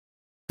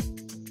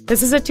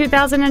This is a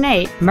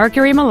 2008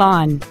 Mercury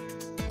Milan.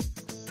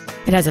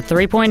 It has a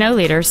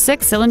 3.0-liter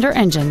 6-cylinder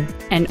engine,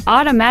 an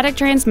automatic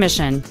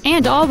transmission,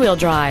 and all-wheel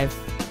drive.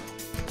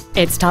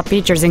 Its top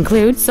features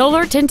include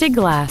solar tinted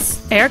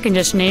glass, air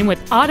conditioning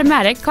with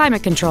automatic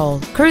climate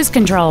control, cruise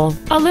control,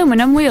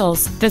 aluminum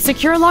wheels, the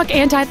Secure Lock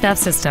anti-theft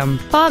system,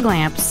 fog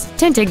lamps,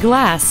 tinted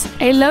glass,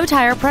 a low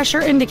tire pressure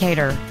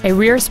indicator, a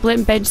rear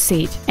split bench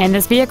seat, and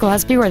this vehicle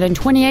has fewer than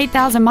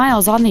 28,000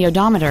 miles on the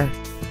odometer.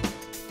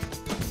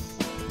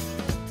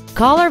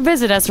 Call or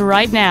visit us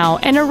right now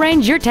and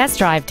arrange your test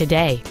drive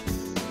today.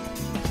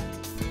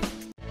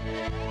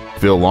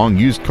 Phil Long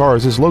Used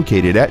Cars is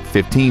located at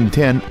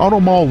 1510 Auto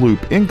Mall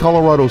Loop in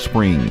Colorado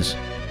Springs.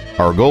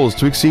 Our goal is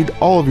to exceed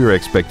all of your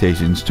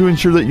expectations to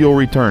ensure that you'll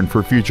return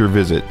for future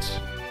visits.